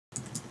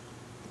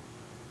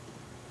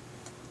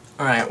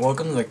Alright,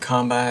 welcome to the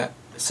combat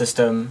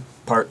system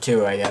part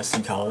 2, I guess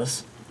you'd call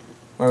this.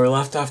 Where we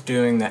left off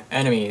doing the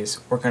enemies,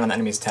 working on the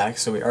enemies stack,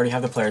 so we already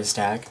have the player's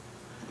stack.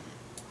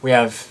 We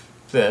have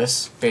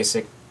this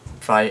basic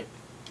fight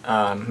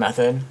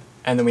method,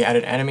 and then we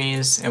added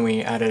enemies, and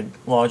we added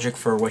logic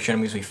for which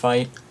enemies we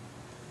fight.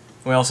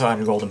 We also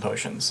added golden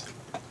potions.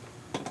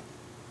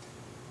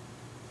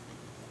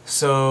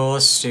 So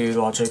let's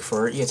do logic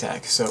for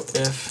E-attack. So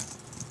if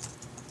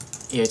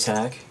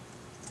E-attack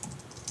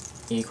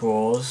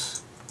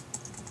equals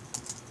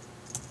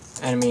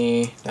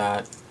enemy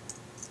dot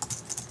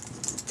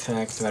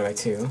attack divided by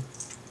 2,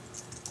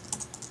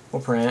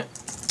 we'll print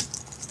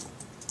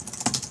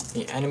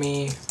the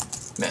enemy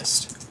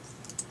missed.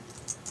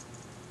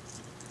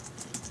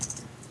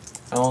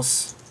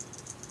 Else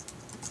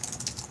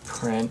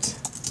print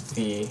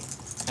the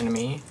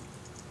enemy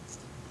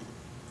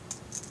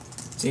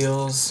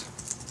deals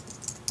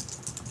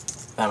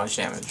that much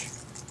damage.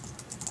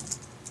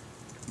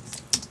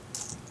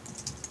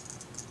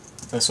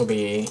 This will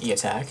be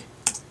E-attack.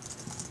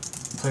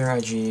 Player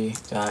IG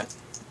dot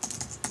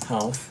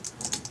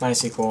health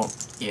minus equal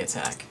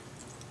E-attack.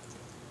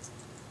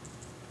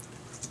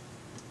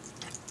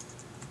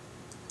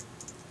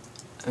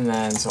 And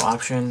then so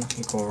option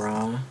equal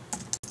raw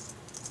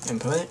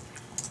input.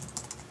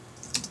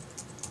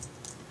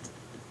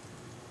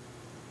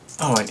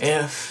 Oh, and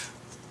if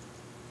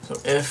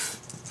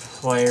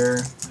player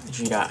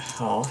g dot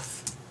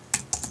health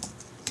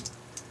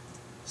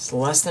is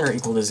less than or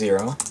equal to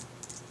 0,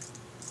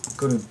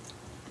 go to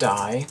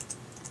die.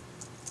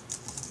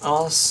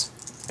 Else,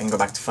 I can go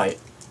back to fight.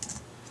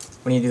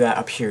 We need to do that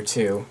up here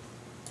too.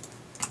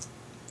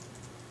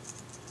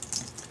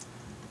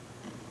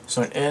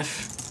 So an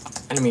if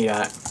enemy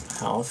dot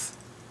health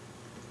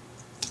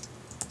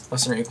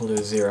less than or equal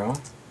to 0,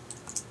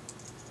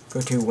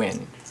 go to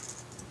win.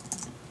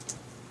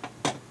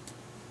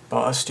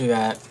 But let's do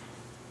that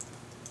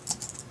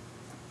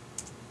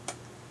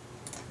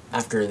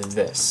after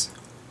this.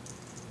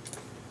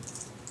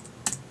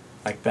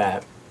 Like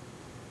that.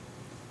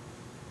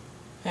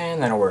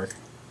 And that'll work.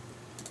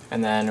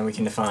 And then we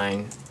can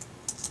define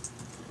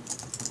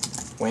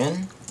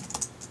win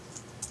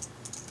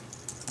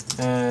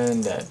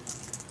and dead.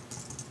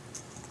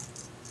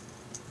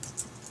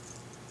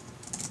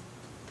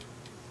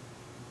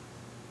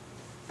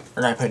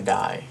 Or did I put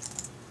die?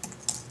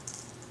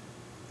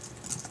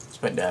 Let's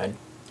put dead.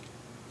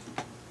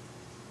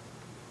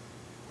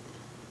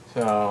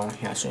 So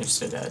yeah, change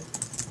to dead.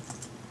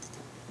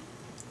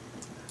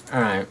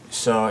 Alright,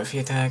 so if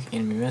you attack,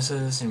 enemy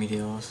misses, enemy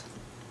deals.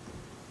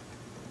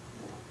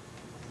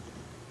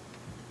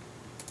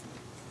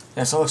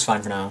 Yeah, so it looks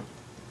fine for now.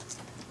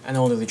 And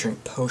then we'll do the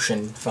drink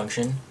potion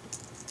function.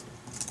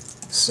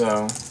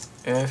 So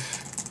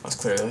if, let's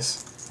clear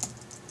this.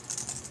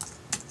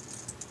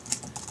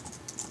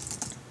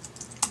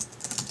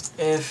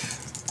 If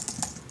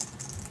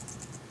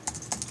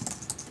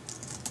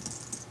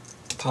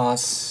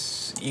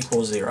pos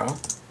equals 0,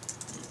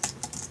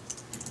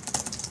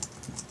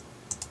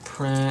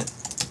 print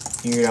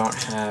you don't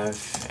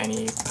have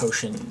any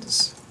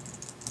potions.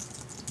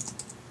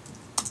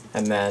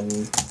 And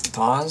then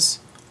pause.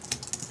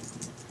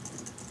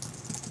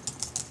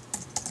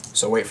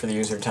 So wait for the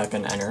user to type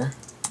in enter.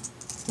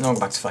 And then we'll go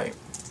back to fight.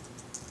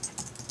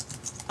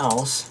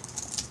 Else,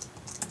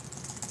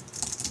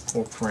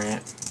 we'll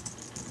print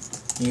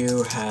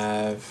you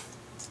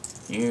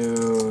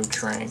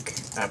drank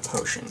a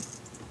potion.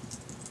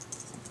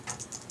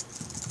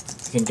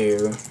 We can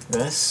do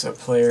this, so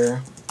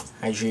player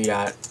IG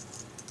dot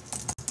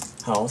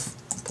health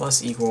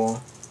plus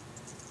equal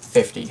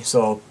 50.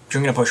 So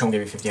drinking a potion will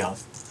give you 50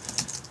 health.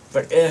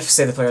 But if,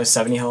 say, the player has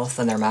 70 health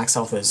and their max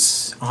health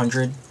is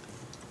 100,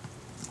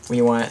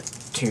 we want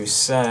to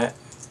set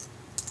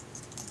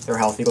their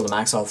health equal to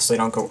max health so they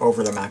don't go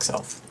over their max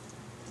health.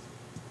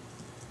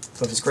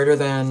 So if it's greater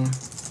than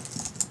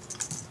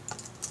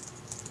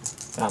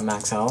that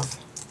max health,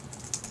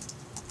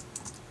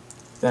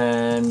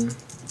 then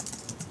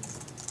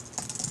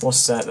we'll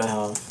set the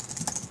health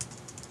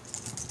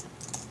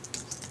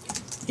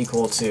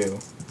equal to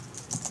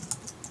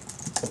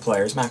the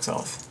player's max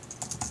health.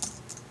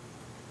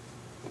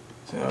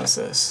 So what's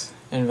this?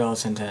 Invalid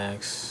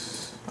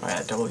syntax. Oh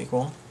yeah, double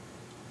equal.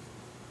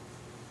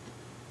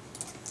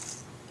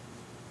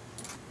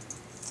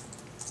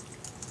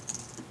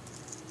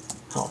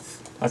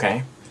 Health.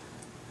 Okay.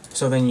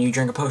 So then you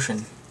drink a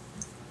potion.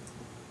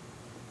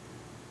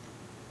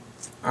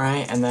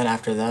 Alright, and then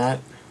after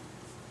that,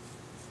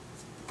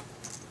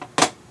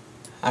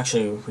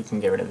 actually we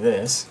can get rid of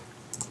this.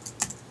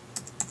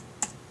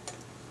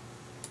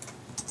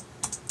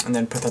 And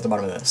then put that at the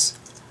bottom of this.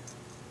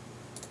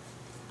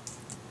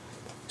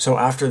 So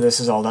after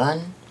this is all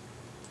done,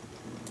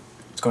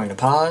 it's going to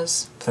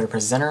pause, player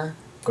presses enter,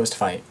 goes to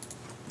fight.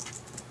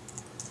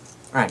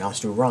 Alright, now let's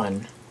do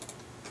run.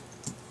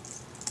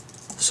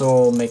 So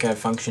we'll make a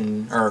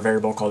function, or a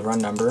variable called run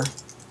number,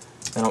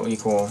 then it'll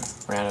equal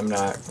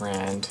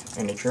random.rand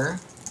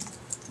integer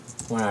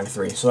 1 out of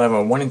 3. So I have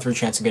a 1 in 3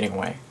 chance of getting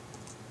away.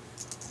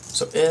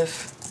 So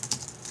if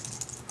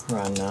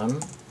random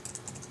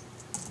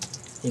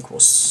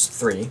equals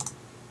 3.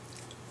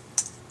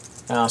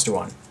 Now let's do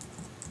 1.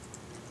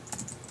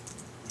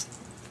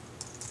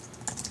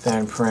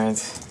 Then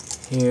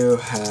print, you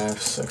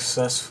have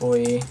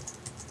successfully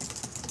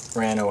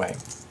ran away.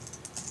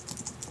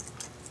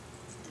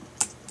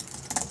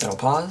 Then we'll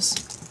pause.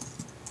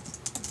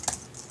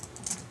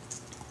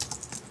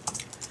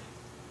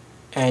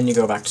 And you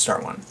go back to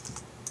start 1.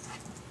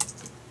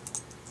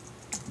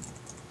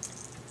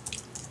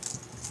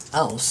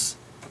 Else,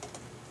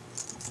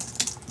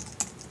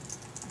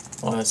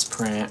 let's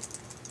print,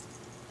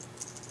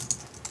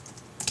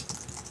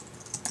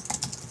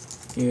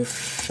 you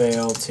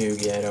failed to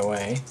get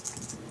away.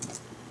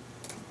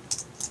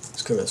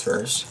 Let's go this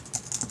first.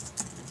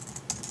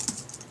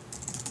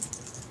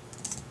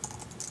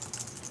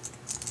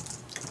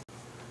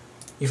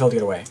 You failed to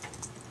get away.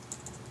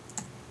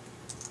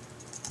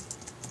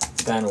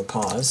 Then we'll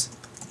pause.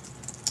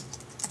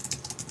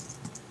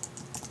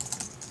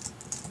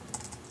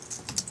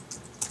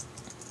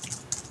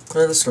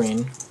 Clear the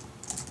screen.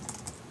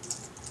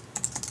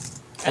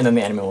 And then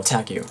the enemy will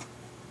attack you.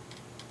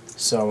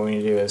 So what we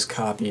need to do is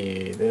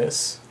copy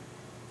this.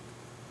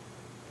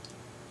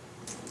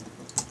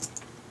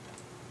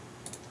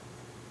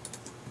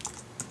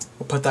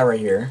 We'll put that right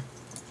here.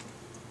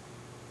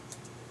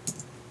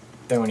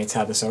 Then we need to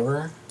tab this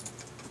over.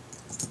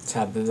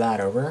 Tab that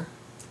over.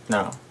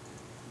 No.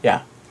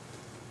 Yeah.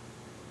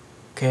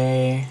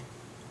 Okay.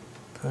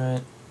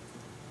 Put.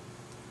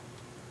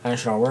 That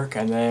should all work.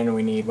 And then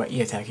we need what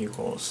e-attack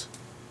equals.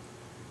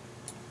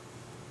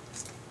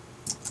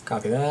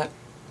 Copy that.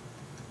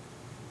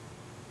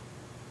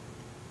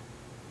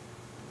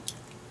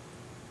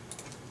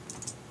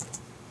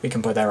 We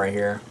can put that right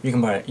here. You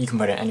can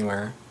put it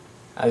anywhere,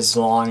 as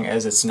long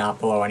as it's not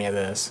below any of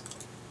this.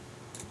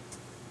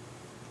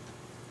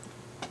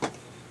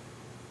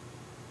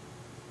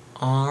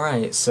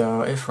 Alright,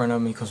 so if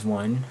random equals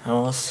 1,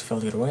 else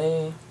failed to get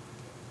away.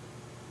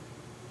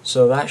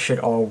 So that should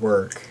all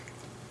work.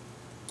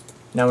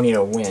 Now we need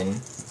a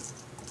win.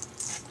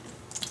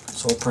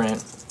 So we'll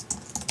print,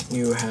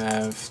 you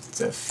have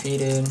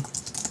defeated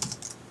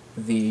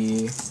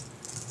the,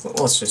 well,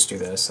 let's just do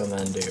this and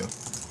then do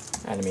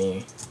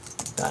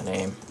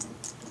enemy.name.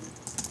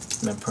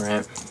 And then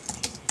print,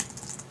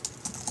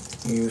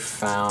 you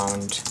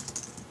found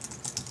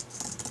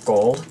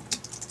gold.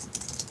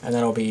 And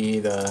that'll be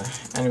the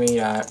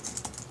enemy.gold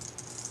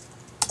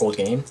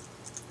gain.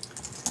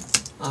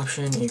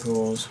 Option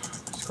equals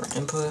score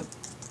input.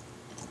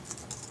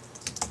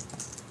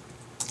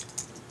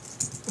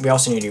 We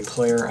also need to do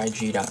player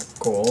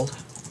ig.gold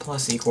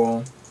plus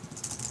equal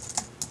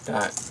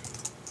dot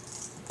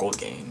gold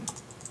gain.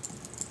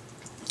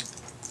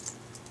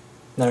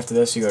 Then after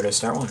this you go to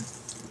start 1.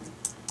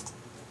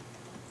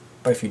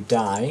 But if you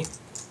die,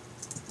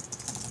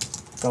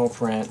 double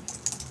print,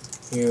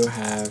 you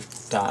have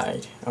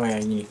died. Oh yeah,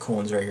 you need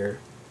colons right here.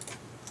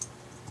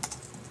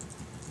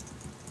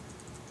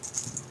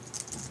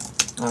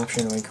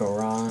 Option we go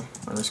raw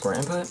underscore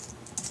input.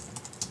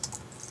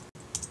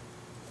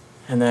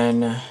 And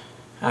then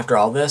after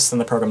all this, then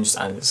the program just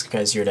ends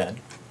because you're dead.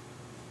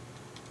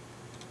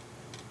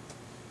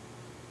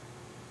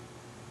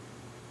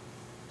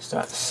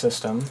 Start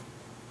system.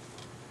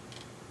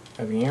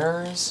 Having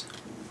errors.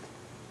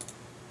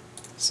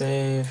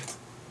 Save.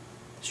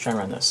 Let's try and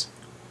run this.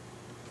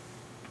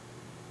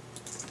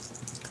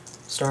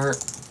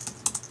 Start.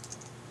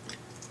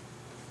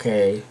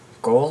 Okay,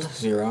 gold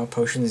 0,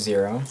 potion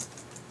 0.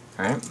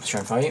 Alright, let's try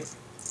and fight.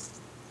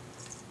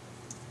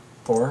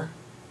 4.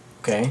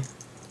 Okay.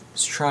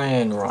 Let's try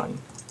and run.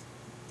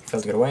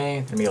 Failed to get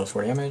away, then deals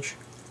 4 damage.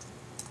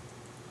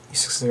 He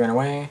successfully ran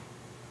away.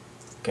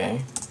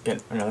 Okay,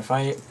 get another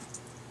fight.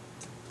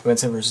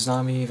 Vincent versus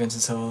Zombie,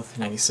 Vincent's health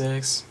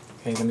 96.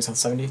 Okay, Zombie's health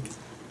 70.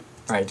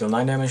 Alright, deal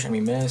 9 damage,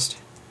 enemy missed.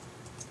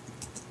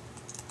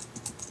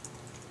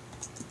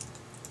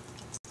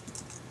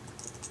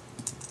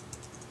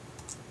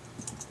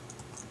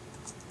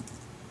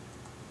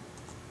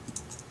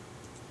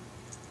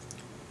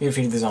 We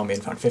defeated the zombie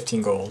and found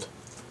 15 gold.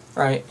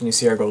 Alright, and you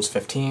see our gold's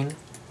 15.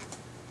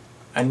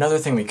 Another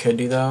thing we could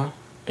do though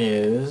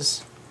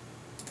is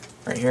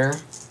right here.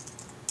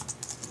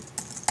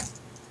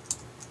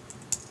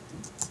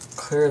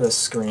 Clear the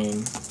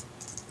screen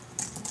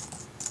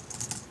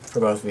for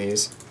both of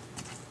these.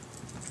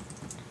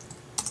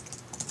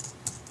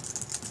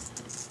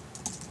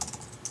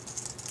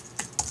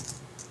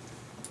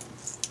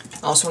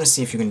 I also want to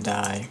see if you can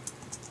die.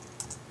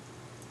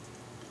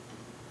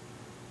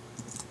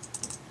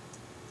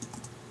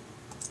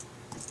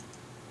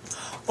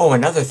 Oh,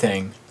 another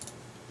thing.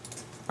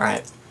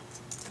 Alright,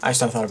 I just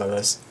thought about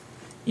this.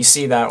 You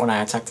see that when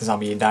I attacked the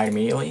zombie, it died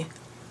immediately?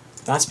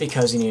 That's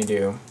because you need to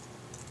do,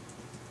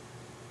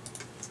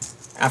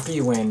 after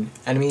you win,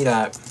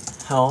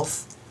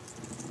 enemy.health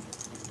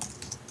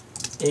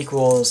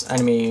equals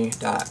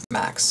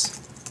enemy.max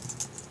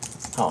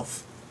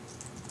health.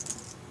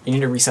 You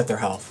need to reset their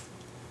health,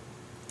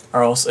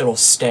 or else it'll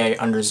stay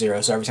under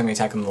 0, so every time you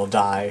attack them they'll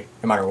die,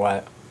 no matter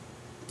what.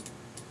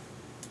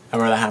 I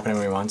remember that happening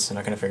to me once, and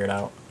I couldn't figure it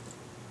out.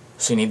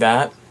 So you need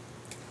that.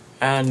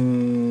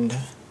 And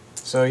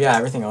so yeah,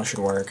 everything else should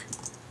work.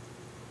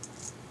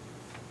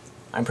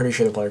 I'm pretty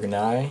sure the player can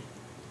die.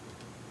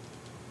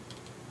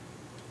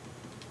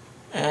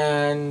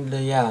 And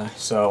yeah,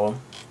 so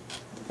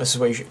this is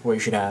what you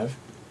should have.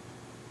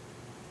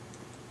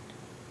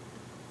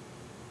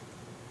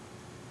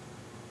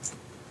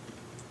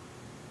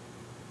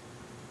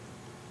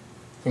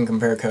 You can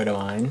compare code to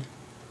mine.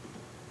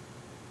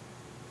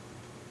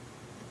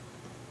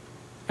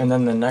 And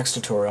then the next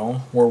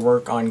tutorial, we'll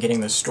work on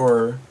getting the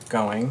store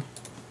going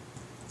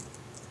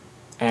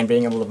and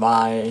being able to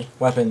buy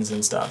weapons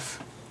and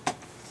stuff.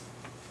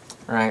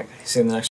 Alright, see you in the next